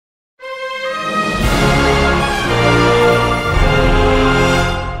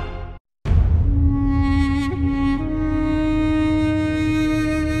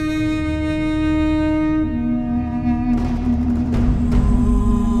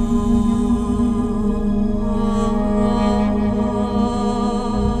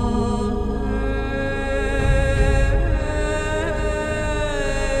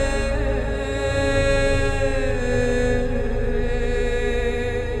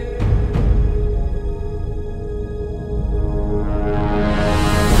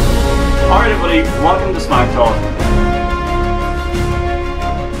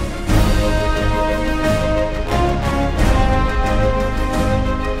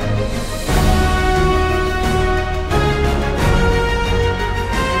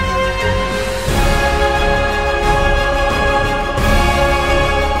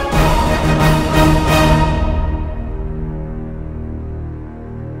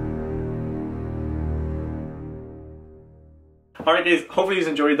Alright guys, hopefully you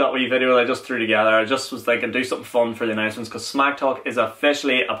enjoyed that wee video that I just threw together. I just was thinking do something fun for the announcements because SMAC TALK is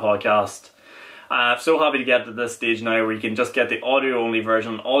officially a podcast. I'm so happy to get to this stage now where you can just get the audio only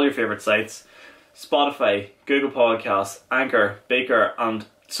version on all your favourite sites. Spotify, Google Podcasts, Anchor, Baker, and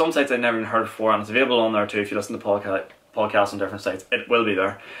some sites I've never even heard before, and it's available on there too if you listen to podcasts on different sites. It will be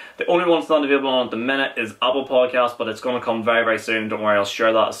there. The only one that's not available on at the minute is Apple Podcasts, but it's going to come very soon. Don't worry, I'll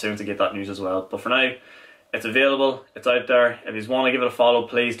share that as soon as I get that news as well. But for now, it's available, it's out there. If you want to give it a follow,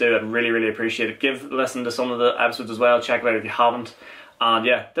 please do. I'd really appreciate it. Listen to some of the episodes as well, check it out if you haven't. And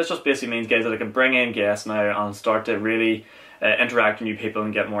yeah, this just basically means, guys, that I can bring in guests now and start to really interact with new people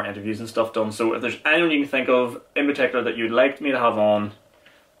and get more interviews and stuff done. So if there's anyone you can think of in particular that you'd like me to have on,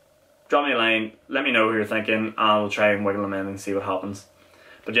 drop me a line, let me know who you're thinking, and I'll try and wiggle them in and see what happens.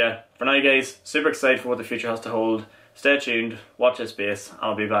 But yeah, for now guys, super excited for what the future has to hold. Stay tuned, watch this space,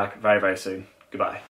 I'll be back very soon. Goodbye.